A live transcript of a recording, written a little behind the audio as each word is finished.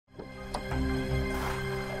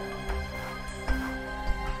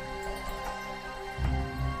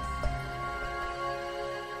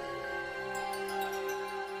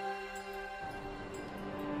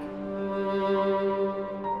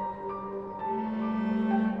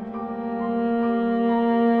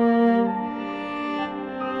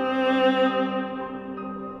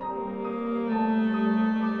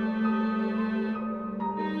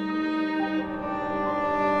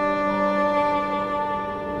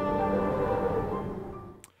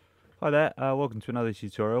Hi there, welcome to another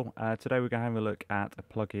tutorial. Today we're going to have a look at a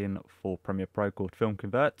plugin for Premiere Pro called Film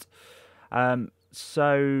Convert.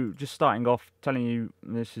 So just starting off, telling you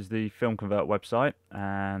this is the Film Convert website,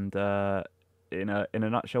 and in a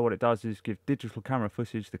nutshell, what it does is give digital camera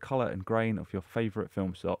footage the color and grain of your favorite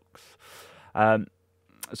film stocks.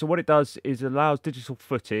 So what it does is it allows digital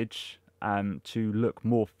footage to look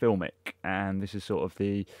more filmic, and this is sort of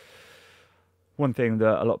the one thing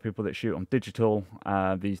that a lot of people that shoot on digital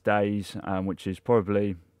these days, which is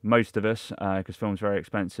probably most of us, because film's very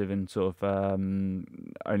expensive and sort of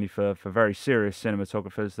only for very serious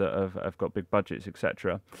cinematographers that have got big budgets,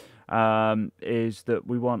 etc., is that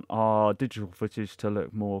we want our digital footage to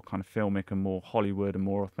look more kind of filmic and more Hollywood and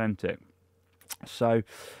more authentic. So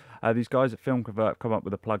these guys at Film Convert come up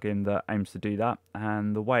with a plugin that aims to do that,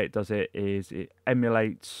 and the way it does it is it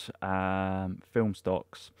emulates film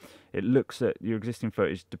stocks. It looks at your existing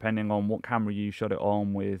footage depending on what camera you shot it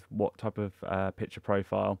on with what type of picture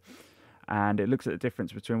profile, and it looks at the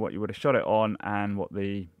difference between what you would have shot it on and what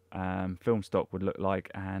the film stock would look like,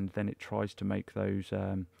 and then it tries to make those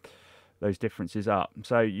differences up.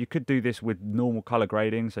 So you could do this with normal color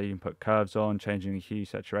grading, so you can put curves on, changing the hue,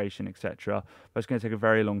 saturation, etc. But it's going to take a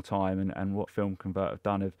very long time, and what Film Convert have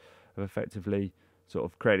done have effectively sort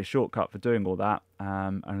of created a shortcut for doing all that,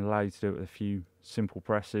 and allow you to do it with a few simple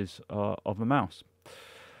presses of a mouse.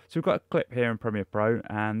 So we've got a clip here in Premiere Pro,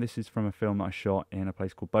 and this is from a film that I shot in a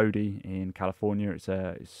place called Bodie in California.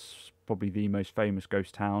 It's probably the most famous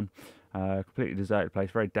ghost town. Completely deserted place,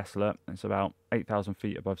 very desolate. It's about 8,000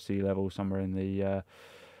 feet above sea level, somewhere in the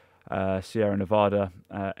Sierra Nevada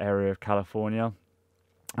area of California,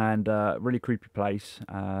 and really creepy place.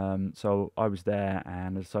 So I was there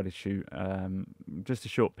and I decided to shoot just a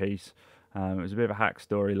short piece. It was a bit of a hack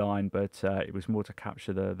storyline, but it was more to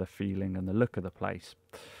capture the feeling and the look of the place.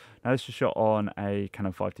 Now this was shot on a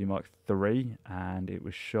Canon 5D Mark III, and it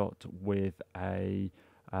was shot with a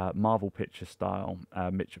Marvel picture style,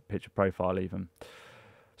 picture profile even.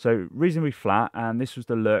 So reasonably flat, and this was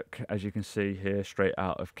the look, as you can see here, straight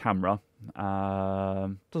out of camera.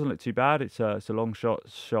 Doesn't look too bad. It's a long shot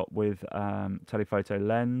with telephoto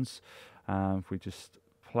lens. If we just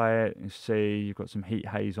play it, you see you've got some heat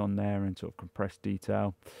haze on there and sort of compressed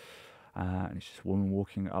detail. And it's just a woman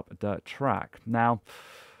walking up a dirt track. Now,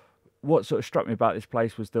 what sort of struck me about this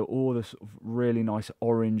place was that all the sort of really nice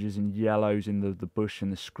oranges and yellows in the bush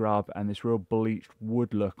and the scrub, and this real bleached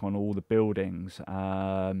wood look on all the buildings. It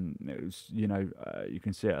was, you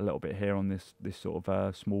can see it a little bit here on this sort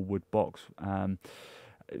of small wood box.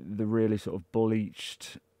 The really sort of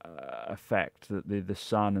bleached effect that the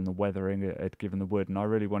sun and the weathering had given the wood, and I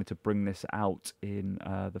really wanted to bring this out in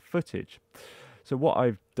the footage. So what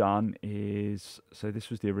I've done is, so this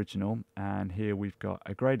was the original, and here we've got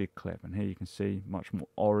a graded clip, and here you can see much more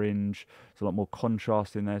orange. There's a lot more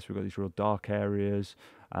contrast in there, so we've got these real dark areas.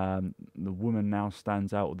 The woman now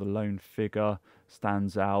stands out, or the lone figure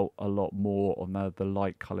stands out a lot more on the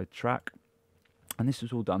light coloured track. And this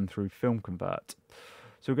was all done through Film Convert.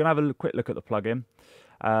 So we're going to have a quick look at the plugin.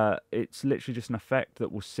 It's literally just an effect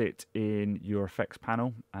that will sit in your effects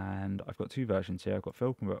panel, and I've got two versions here. I've got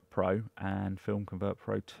Film Convert Pro and Film Convert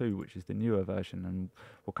Pro 2, which is the newer version, and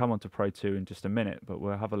we'll come on to Pro 2 in just a minute, but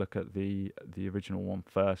we'll have a look at the original one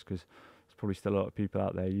first, because there's probably still a lot of people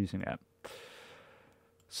out there using it.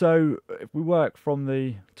 So if we work from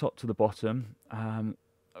the top to the bottom, and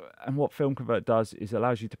what Film Convert does is it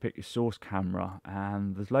allows you to pick your source camera,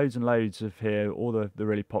 and there's loads and loads of here, all the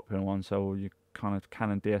really popular ones, so you kind of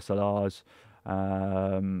Canon DSLRs,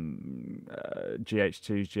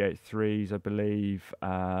 GH2s, GH3s, I believe,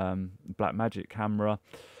 Blackmagic camera,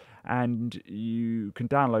 and you can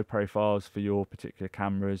download profiles for your particular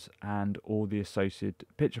cameras and all the associated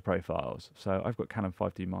picture profiles. So I've got Canon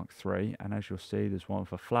 5D Mark III, and as you'll see, there's one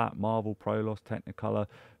for flat, Marvel, ProLoss, Technicolor,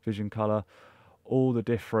 Vision Color, all the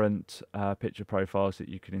different picture profiles that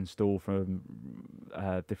you can install from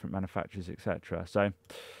different manufacturers, etc. So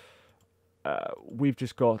we've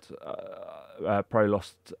just got a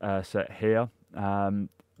ProLoss set here.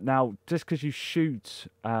 Now, just because you shoot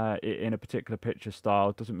in a particular picture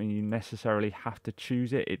style doesn't mean you necessarily have to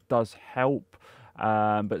choose it. It does help,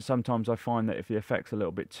 but sometimes I find that if the effect's a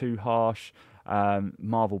little bit too harsh,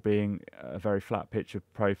 Marvel being a very flat picture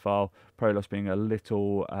profile, ProLoss being a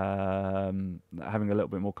little, having a little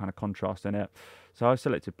bit more kind of contrast in it. So I've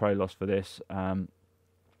selected ProLoss for this.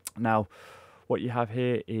 Now, what you have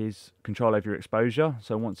here is control over your exposure.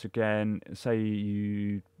 So once again, say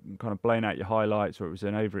you kind of blown out your highlights, or it was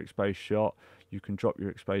an overexposed shot, you can drop your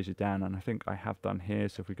exposure down, and I think I have done here.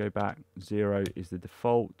 So if we go back, 0 is the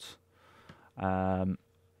default.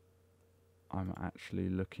 I'm actually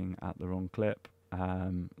looking at the wrong clip.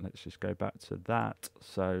 Let's just go back to that.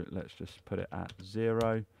 So let's just put it at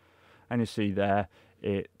 0. And you see there,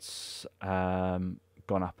 it's gone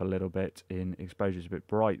up a little bit in exposure. It's a bit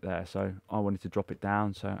bright there. So I wanted to drop it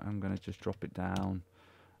down. So I'm going to just drop it down.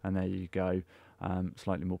 And there you go.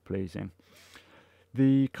 Slightly more pleasing.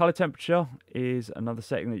 The color temperature is another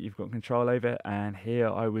setting that you've got control over, and here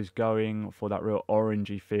I was going for that real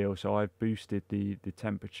orangey feel, so I've boosted the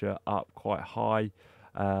temperature up quite high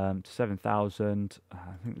to 7,000. I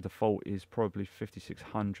think the default is probably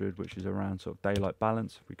 5,600, which is around sort of daylight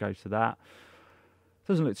balance. If we go to that,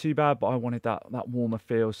 doesn't look too bad, but I wanted that warmer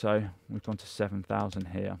feel, so we've gone to 7,000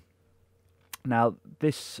 here. Now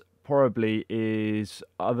this probably is,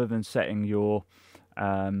 other than setting your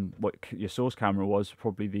what your source camera was,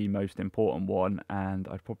 probably the most important one, and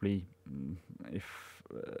I'd probably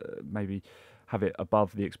maybe have it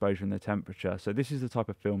above the exposure and the temperature. So this is the type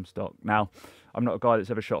of film stock. Now, I'm not a guy that's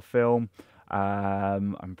ever shot film.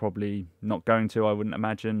 I'm probably not going to, I wouldn't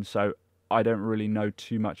imagine, so I don't really know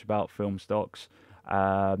too much about film stocks,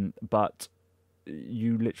 but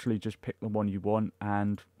you literally just pick the one you want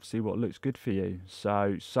and see what looks good for you.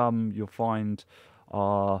 So some you'll find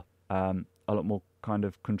are a lot more kind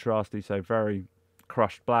of contrasty, so very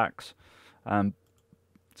crushed blacks.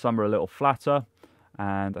 Some are a little flatter,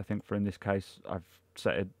 and I think for in this case I've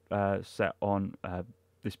set on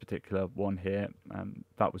this particular one here,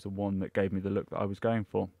 that was the one that gave me the look that I was going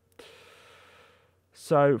for.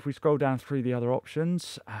 So if we scroll down through the other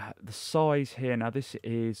options, the size here, now this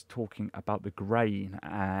is talking about the grain,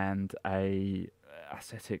 and a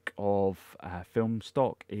aesthetic of film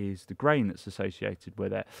stock is the grain that's associated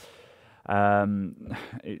with it.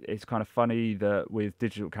 It's kind of funny that with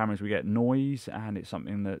digital cameras we get noise, and it's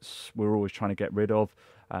something that's we're always trying to get rid of,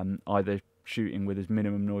 either shooting with as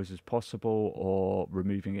minimum noise as possible or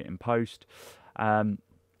removing it in post.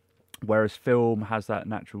 Whereas film has that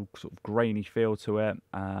natural sort of grainy feel to it,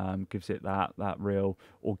 gives it that real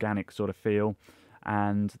organic sort of feel.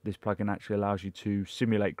 And this plugin actually allows you to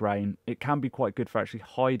simulate grain. It can be quite good for actually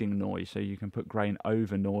hiding noise, so you can put grain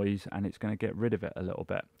over noise and it's going to get rid of it a little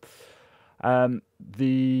bit.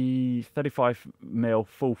 The 35mm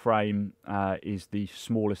full frame is the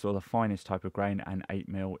smallest or the finest type of grain, and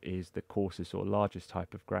 8mm is the coarsest or largest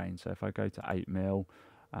type of grain. So if I go to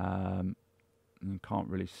 8mm, you can't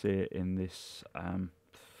really see it in this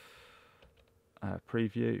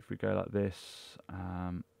preview. If we go like this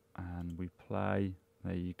and we play,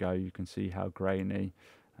 there you go, you can see how grainy,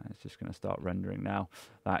 it's just going to start rendering now,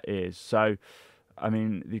 that is. So I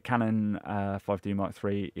mean, the Canon 5D Mark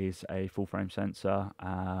III is a full frame sensor,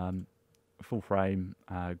 full frame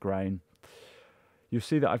grain. You'll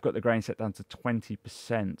see that I've got the grain set down to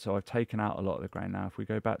 20%, so I've taken out a lot of the grain now. If we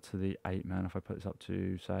go back to the 8mm, if I put this up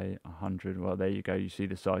to, say, 100, well, there you go, you see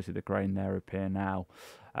the size of the grain there appear now.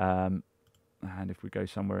 And if we go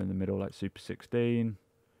somewhere in the middle, like Super 16,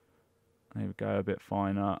 there we go, a bit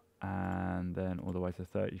finer, and then all the way to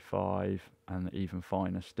 35, and even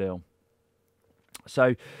finer still.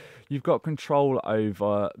 So you've got control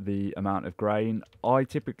over the amount of grain. I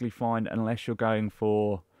typically find, unless you're going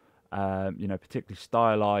for you know, particularly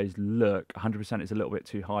stylized look, 100% is a little bit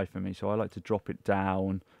too high for me, so I like to drop it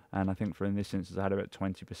down, and I think for in this instance I had about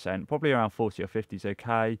 20%, probably around 40 or 50 is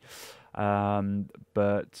okay,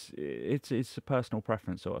 but it's a personal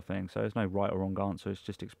preference sort of thing, so there's no right or wrong answer, it's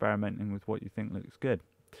just experimenting with what you think looks good.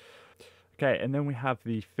 Okay, and then we have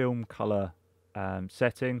the film color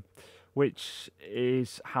setting, which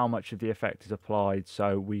is how much of the effect is applied.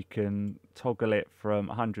 So we can toggle it from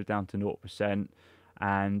 100 down to 0%,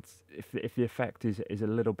 and if the effect is a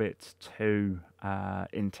little bit too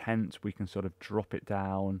intense, we can sort of drop it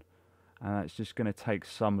down, and that's just going to take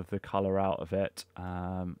some of the color out of it.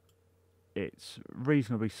 It's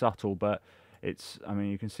reasonably subtle, but it's, I mean,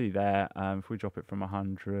 you can see there, if we drop it from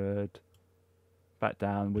 100 back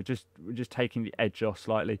down, we're just taking the edge off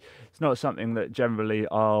slightly. It's not something that generally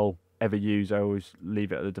I'll ever use. I always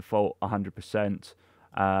leave it at the default 100%.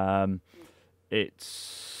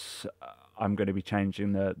 I'm going to be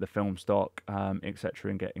changing the film stock, etc.,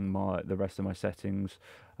 and getting the rest of my settings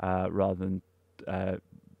rather than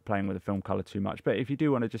playing with the film color too much. But if you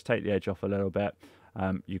do want to just take the edge off a little bit,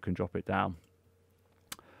 you can drop it down.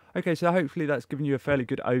 Okay, so hopefully that's given you a fairly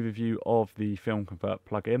good overview of the Film Convert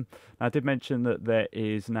plugin. Now, I did mention that there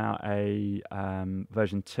is now a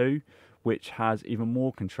version 2, which has even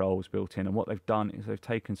more controls built in, and what they've done is they've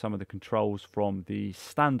taken some of the controls from the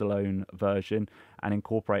standalone version and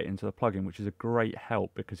incorporate it into the plugin, which is a great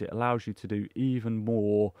help because it allows you to do even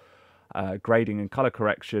more grading and color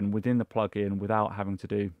correction within the plugin without having to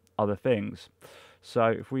do other things. So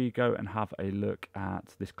if we go and have a look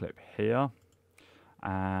at this clip here,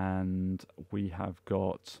 and we have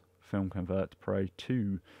got Film Convert Pro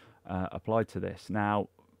 2 applied to this. Now,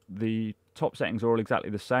 the top settings are all exactly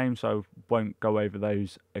the same, so won't go over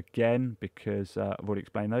those again because I've already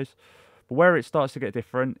explained those. But where it starts to get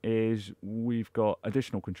different is we've got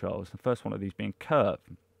additional controls. The first one of these being curve.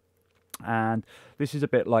 And this is a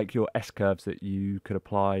bit like your S curves that you could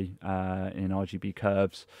apply in RGB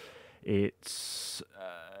curves. It's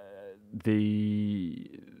the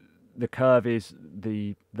curve is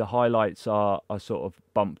the highlights are sort of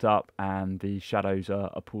bumped up and the shadows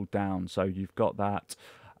are pulled down. So you've got that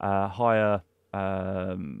higher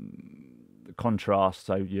contrast.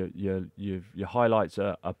 So your highlights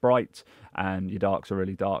are bright and your darks are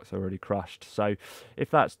really dark, so really crushed. So if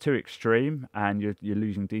that's too extreme and you're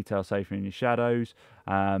losing detail, say in your shadows,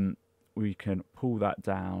 we can pull that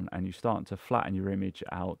down and you start to flatten your image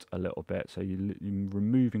out a little bit. So you're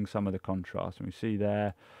removing some of the contrast, and we see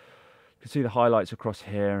there. You can see the highlights across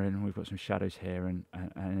here, and we've got some shadows here and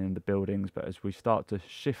in the buildings. But as we start to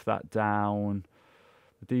shift that down,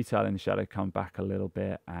 the detail in the shadow come back a little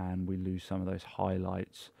bit, and we lose some of those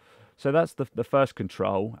highlights. So that's the first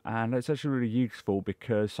control, and it's actually really useful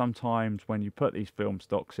because sometimes when you put these film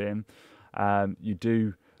stocks in, you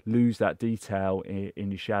do lose that detail in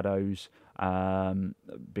your shadows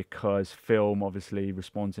because film obviously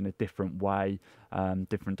responds in a different way,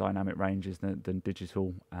 different dynamic ranges than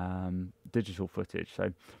digital footage.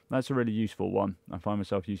 So that's a really useful one. I find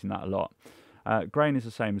myself using that a lot. Grain is the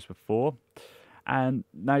same as before, and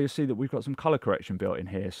now you'll see that we've got some color correction built in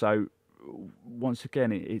here. So once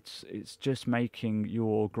again, it's just making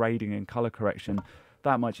your grading and color correction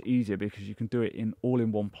that much easier because you can do it all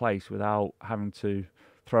in one place without having to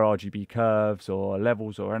throw RGB curves or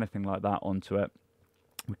levels or anything like that onto it.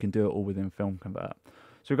 We can do it all within Film Convert.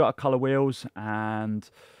 So we've got our color wheels, and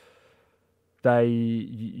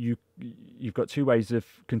you've got two ways of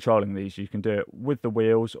controlling these. You can do it with the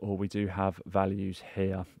wheels, or we do have values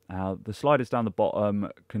here. The sliders down the bottom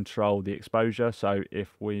control the exposure. So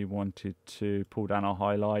if we wanted to pull down our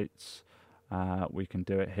highlights, we can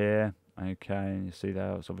do it here. Okay, and you see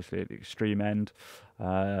there it's obviously at the extreme end.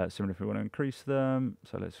 Similar if we want to increase them.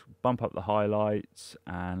 So let's bump up the highlights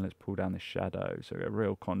and let's pull down the shadow. So we get a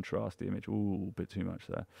real contrast the image. Ooh, a bit too much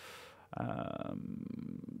there.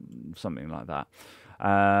 Something like that.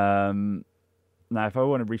 Now if I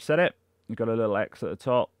want to reset it, you've got a little X at the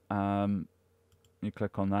top. You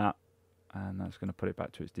click on that and that's going to put it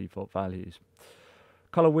back to its default values.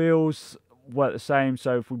 Color wheels work the same.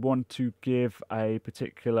 So if we want to give a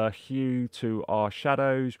particular hue to our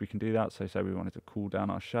shadows, we can do that. So say we wanted to cool down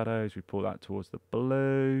our shadows, we pull that towards the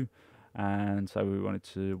blue, and so we wanted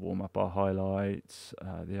to warm up our highlights,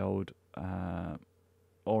 the old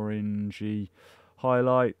orangey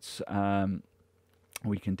highlights,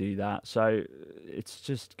 we can do that. So it's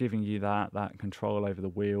just giving you that control over the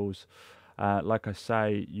wheels. Like I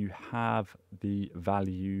say, you have the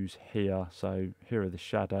values here. So here are the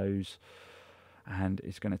shadows, and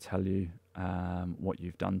it's going to tell you what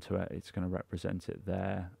you've done to it. It's going to represent it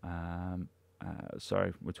there.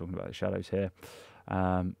 Sorry, we're talking about the shadows here.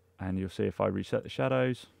 And you'll see if I reset the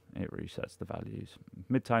shadows, it resets the values.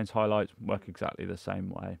 Midtones, highlights work exactly the same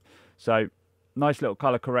way. So nice little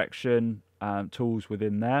color correction tools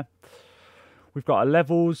within there. We've got our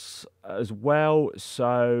levels as well.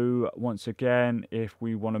 So once again, if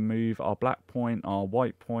we want to move our black point, our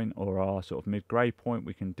white point, or our sort of mid-grey point,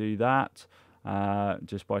 we can do that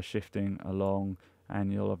just by shifting along.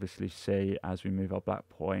 And you'll obviously see as we move our black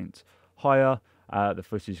point higher, the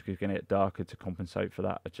footage is going to get darker to compensate for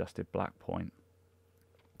that adjusted black point.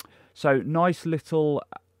 So nice little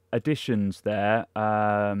additions there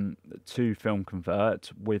to Film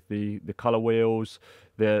Convert with the color wheels,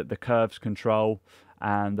 the curves control,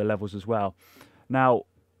 and the levels as well. Now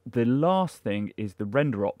the last thing is the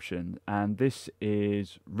render option, and this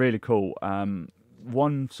is really cool.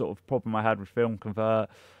 One sort of problem I had with Film Convert,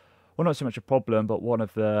 well, not so much a problem, but one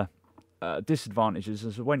of the disadvantages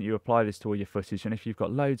is when you apply this to all your footage, and if you've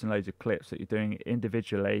got loads and loads of clips that you're doing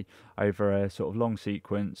individually over a sort of long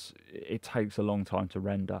sequence, it takes a long time to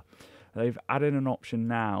render. They've added an option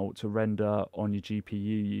now to render on your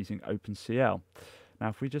GPU using OpenCL. Now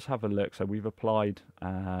if we just have a look, so we've applied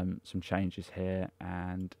some changes here,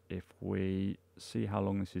 and if we see how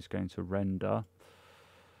long this is going to render,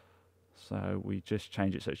 so we just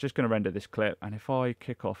change it, so it's just going to render this clip, and if I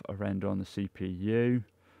kick off a render on the CPU,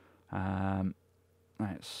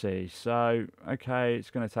 let's see, so okay, it's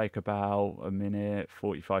going to take about a minute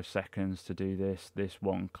 45 seconds to do this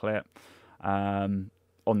one clip.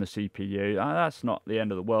 on the CPU. That's not the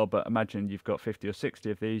end of the world, but imagine you've got 50 or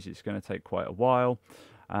 60 of these, it's going to take quite a while.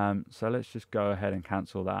 So let's just go ahead and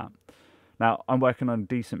cancel that. Now, I'm working on a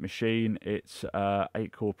decent machine. It's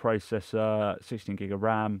 8-core processor, 16 gig of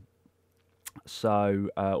RAM. So,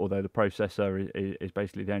 although the processor is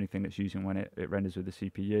basically the only thing that's using when it renders with the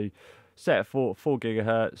CPU, set at 4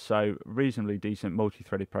 gigahertz, so reasonably decent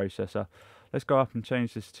multi-threaded processor. Let's go up and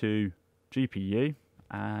change this to GPU,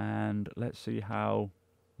 and let's see how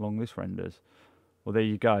long this renders. Well, there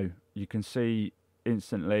you go. You can see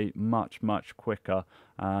instantly much quicker.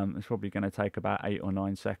 It's probably going to take about 8 or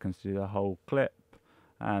 9 seconds to do the whole clip,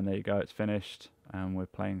 and there you go, it's finished, and we're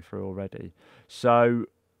playing through already. So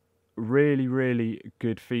really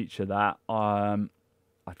good feature that.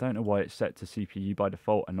 I don't know why it's set to CPU by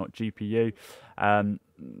default and not GPU,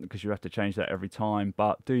 because you have to change that every time,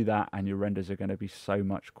 but do that and your renders are going to be so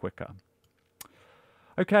much quicker.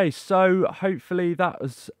 Okay, so hopefully that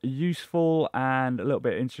was useful and a little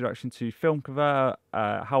bit of introduction to Film Converter,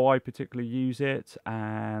 how I particularly use it,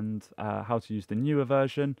 and how to use the newer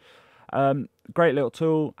version. Great little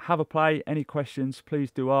tool. Have a play. Any questions,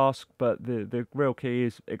 please do ask, but the real key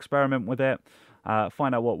is experiment with it,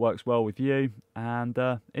 find out what works well with you, and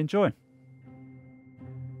enjoy.